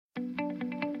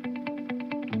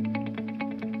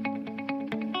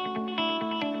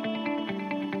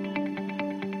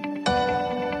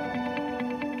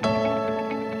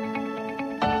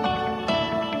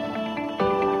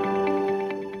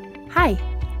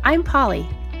I'm Polly.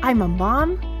 I'm a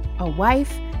mom, a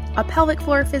wife, a pelvic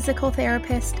floor physical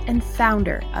therapist, and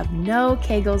founder of No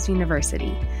Kegels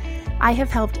University. I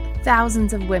have helped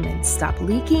thousands of women stop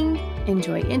leaking,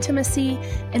 enjoy intimacy,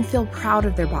 and feel proud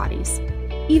of their bodies,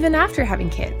 even after having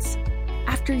kids.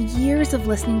 After years of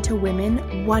listening to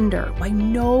women wonder why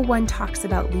no one talks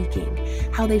about leaking,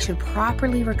 how they should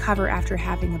properly recover after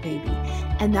having a baby,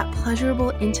 and that pleasurable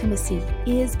intimacy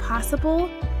is possible,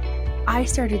 I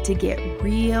started to get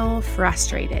real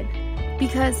frustrated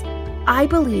because I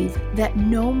believe that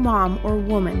no mom or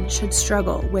woman should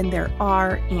struggle when there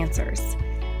are answers.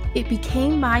 It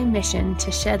became my mission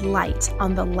to shed light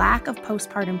on the lack of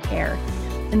postpartum care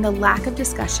and the lack of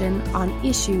discussion on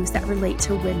issues that relate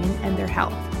to women and their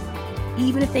health,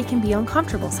 even if they can be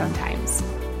uncomfortable sometimes.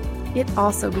 It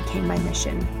also became my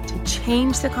mission to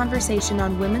change the conversation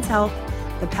on women's health,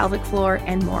 the pelvic floor,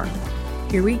 and more.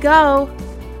 Here we go.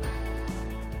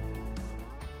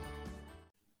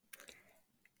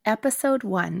 Episode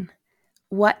 1,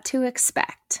 What to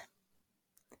Expect.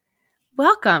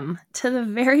 Welcome to the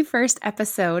very first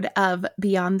episode of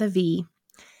Beyond the V.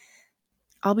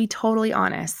 I'll be totally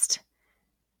honest.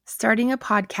 Starting a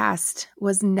podcast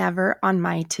was never on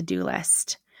my to-do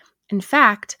list. In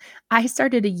fact, I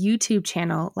started a YouTube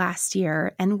channel last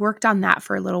year and worked on that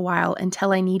for a little while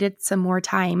until I needed some more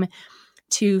time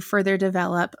to further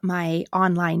develop my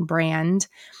online brand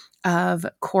of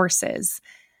courses.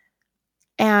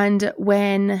 And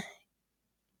when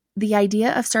the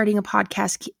idea of starting a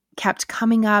podcast kept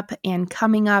coming up and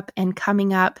coming up and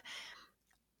coming up,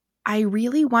 I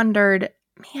really wondered,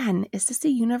 man, is this the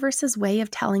universe's way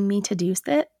of telling me to do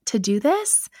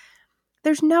this?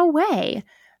 There's no way.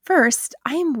 First,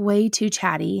 I am way too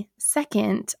chatty.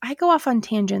 Second, I go off on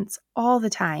tangents all the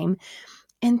time.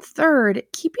 And third,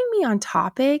 keeping me on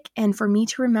topic and for me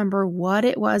to remember what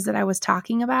it was that I was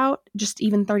talking about just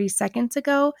even 30 seconds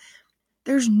ago,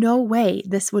 there's no way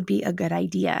this would be a good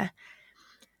idea.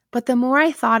 But the more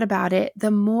I thought about it,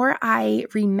 the more I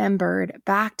remembered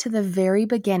back to the very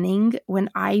beginning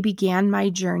when I began my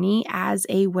journey as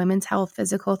a women's health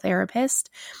physical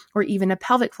therapist, or even a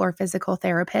pelvic floor physical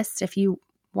therapist, if you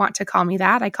want to call me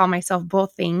that. I call myself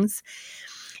both things.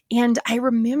 And I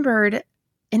remembered,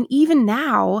 and even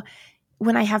now,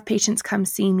 when I have patients come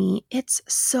see me, it's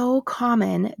so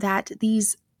common that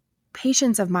these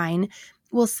patients of mine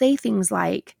will say things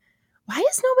like, why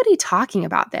is nobody talking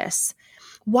about this?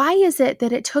 Why is it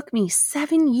that it took me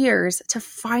 7 years to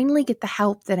finally get the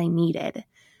help that I needed?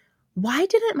 Why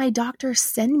didn't my doctor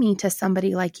send me to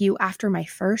somebody like you after my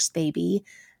first baby,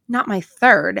 not my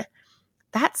third?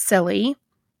 That's silly.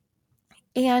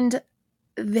 And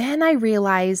then I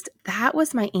realized that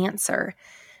was my answer.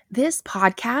 This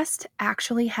podcast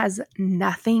actually has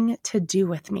nothing to do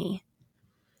with me.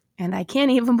 And I can't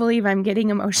even believe I'm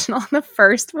getting emotional on the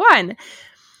first one.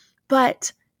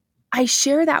 But I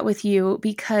share that with you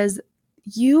because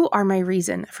you are my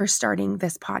reason for starting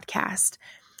this podcast,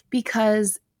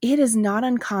 because it is not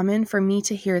uncommon for me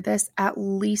to hear this at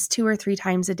least 2 or 3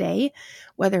 times a day,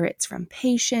 whether it's from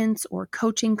patients or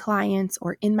coaching clients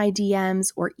or in my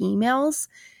DMs or emails,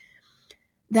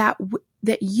 that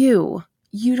you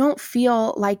don't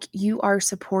feel like you are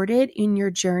supported in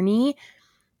your journey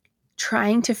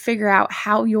trying to figure out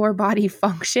how your body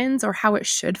functions or how it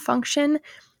should function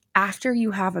after you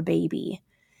have a baby.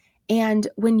 And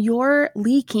when you're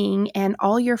leaking and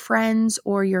all your friends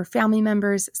or your family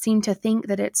members seem to think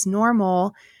that it's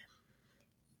normal,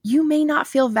 you may not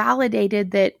feel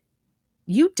validated that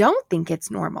you don't think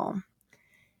it's normal.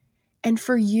 And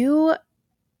for you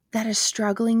that is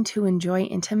struggling to enjoy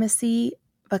intimacy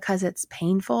because it's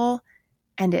painful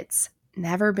and it's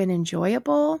never been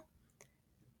enjoyable,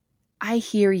 I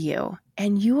hear you,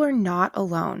 and you are not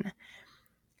alone.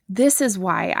 This is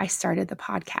why I started the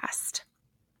podcast.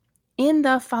 In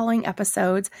the following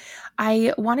episodes,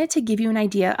 I wanted to give you an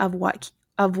idea of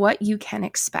what you can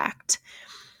expect.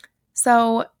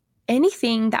 So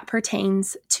anything that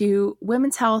pertains to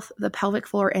women's health, the pelvic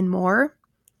floor, and more,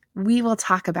 we will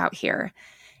talk about here.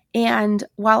 And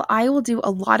while I will do a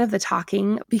lot of the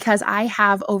talking because I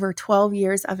have over 12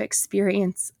 years of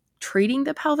experience treating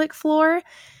the pelvic floor,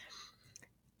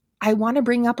 I want to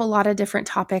bring up a lot of different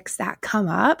topics that come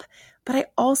up, but I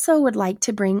also would like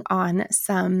to bring on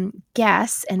some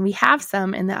guests, and we have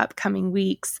some in the upcoming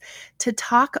weeks, to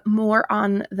talk more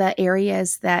on the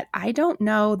areas that I don't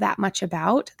know that much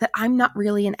about, that I'm not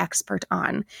really an expert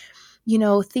on. You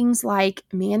know, things like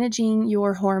managing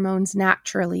your hormones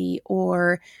naturally,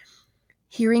 or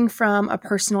hearing from a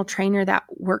personal trainer that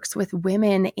works with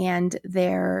women and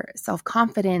their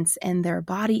self-confidence and their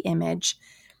body image.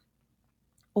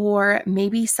 or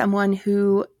maybe someone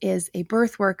who is a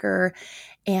birth worker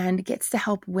and gets to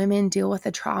help women deal with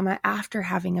the trauma after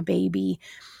having a baby.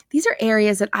 These are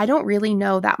areas that I don't really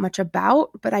know that much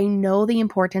about, but I know the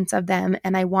importance of them,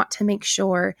 and I want to make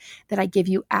sure that I give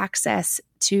you access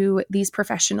to these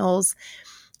professionals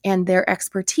and their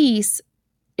expertise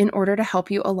in order to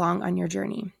help you along on your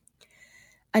journey.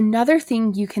 Another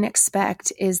thing you can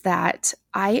expect is that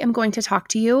I am going to talk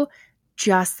to you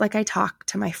just like I talk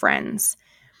to my friends.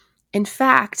 In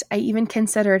fact, I even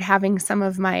considered having some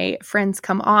of my friends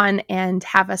come on and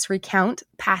have us recount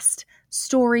past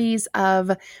stories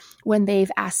of when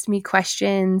they've asked me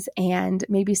questions, and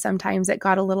maybe sometimes it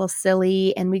got a little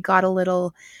silly and we got a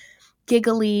little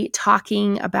giggly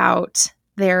talking about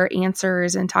their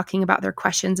answers and talking about their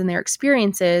questions and their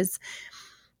experiences,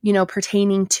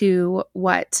 pertaining to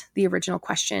what the original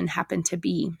question happened to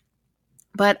be.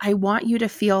 But I want you to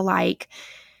feel like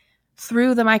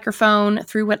through the microphone,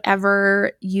 through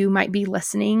whatever you might be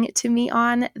listening to me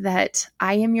on, that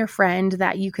I am your friend,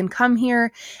 that you can come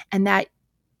here and that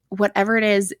whatever it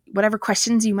is, whatever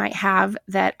questions you might have,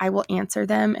 that I will answer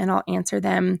them, and I'll answer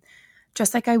them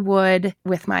just like I would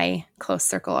with my close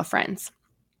circle of friends.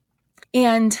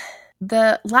 And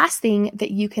the last thing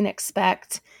that you can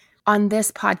expect on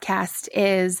this podcast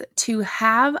is to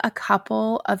have a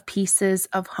couple of pieces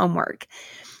of homework.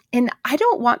 And I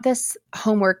don't want this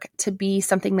homework to be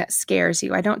something that scares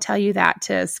you. I don't tell you that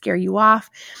to scare you off,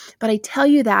 but I tell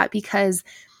you that because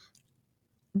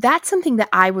that's something that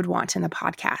I would want in a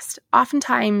podcast.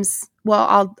 Oftentimes,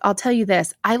 I'll tell you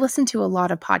this, I listen to a lot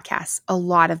of podcasts, a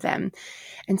lot of them.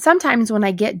 And sometimes when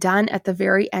I get done at the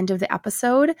very end of the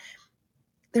episode,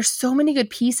 there's so many good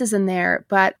pieces in there,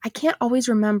 but I can't always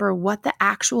remember what the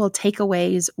actual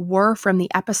takeaways were from the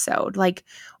episode, like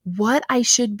what I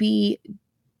should be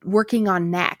working on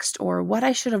next or what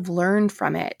I should have learned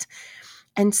from it.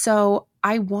 And so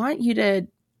I want you to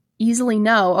easily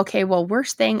know, okay, well,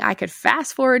 worst thing, I could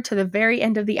fast forward to the very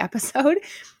end of the episode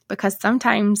because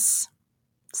sometimes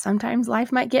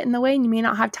life might get in the way and you may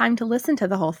not have time to listen to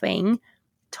the whole thing.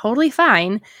 Totally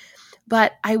fine.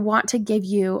 But I want to give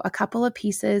you a couple of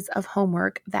pieces of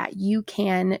homework that you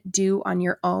can do on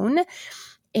your own,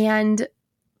 and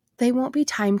they won't be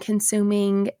time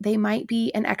consuming. They might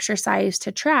be an exercise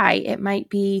to try. It might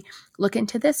be look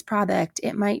into this product.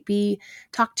 It might be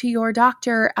talk to your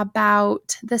doctor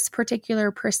about this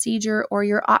particular procedure or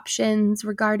your options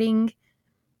regarding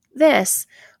this.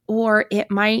 Or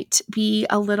it might be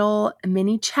a little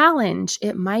mini challenge.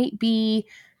 It might be,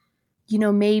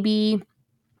 maybe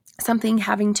something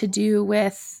having to do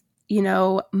with,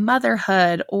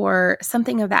 motherhood or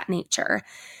something of that nature.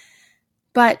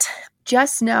 But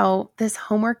just know this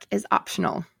homework is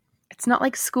optional. It's not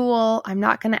like school. I'm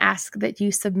not going to ask that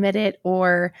you submit it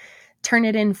or turn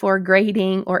it in for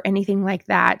grading or anything like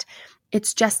that.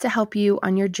 It's just to help you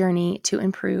on your journey to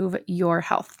improve your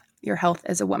health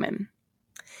as a woman.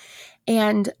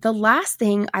 And the last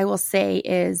thing I will say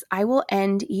is I will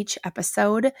end each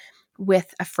episode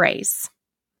with a phrase.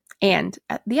 And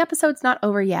the episode's not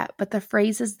over yet, but the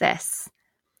phrase is this: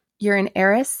 you're an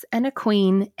heiress and a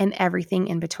queen and everything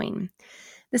in between.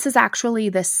 This is actually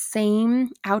the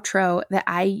same outro that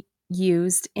I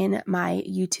used in my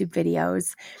YouTube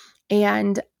videos,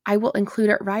 and I will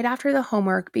include it right after the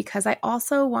homework because I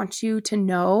also want you to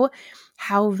know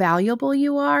how valuable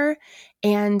you are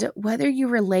and whether you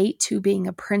relate to being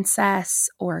a princess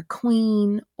or a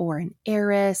queen or an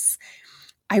heiress.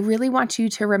 I really want you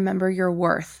to remember your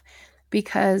worth,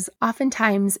 because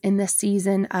oftentimes in this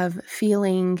season of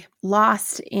feeling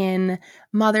lost in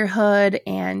motherhood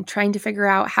and trying to figure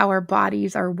out how our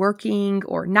bodies are working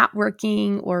or not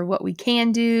working or what we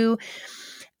can do,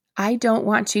 I don't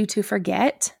want you to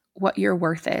forget what your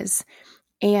worth is.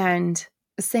 And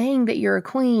saying that you're a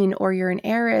queen or you're an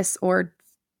heiress or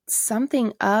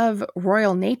something of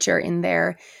royal nature in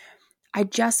there, I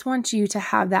just want you to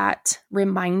have that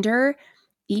reminder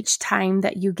each time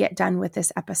that you get done with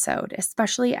this episode,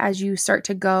 especially as you start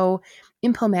to go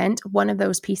implement one of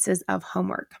those pieces of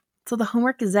homework. So the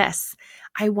homework is this: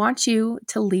 I want you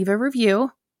to leave a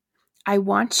review. I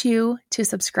want you to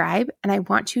subscribe, and I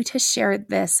want you to share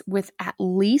this with at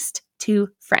least 2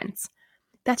 friends.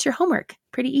 That's your homework.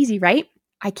 Pretty easy, right?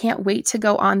 I can't wait to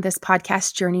go on this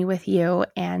podcast journey with you,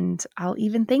 and I'll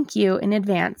even thank you in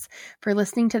advance for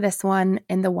listening to this one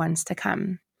and the ones to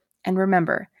come. And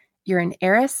remember, you're an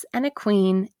heiress and a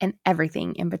queen and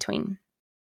everything in between.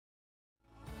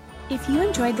 If you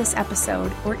enjoyed this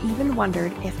episode or even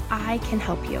wondered if I can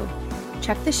help you,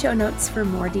 check the show notes for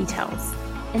more details.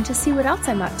 And to see what else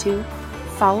I'm up to,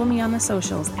 follow me on the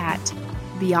socials at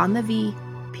Beyond the V,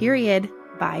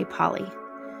 by Polly.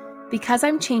 Because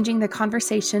I'm changing the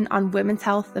conversation on women's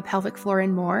health, the pelvic floor,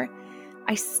 and more,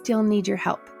 I still need your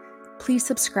help. Please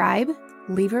subscribe,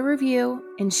 leave a review,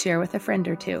 and share with a friend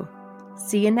or two.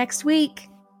 See you next week.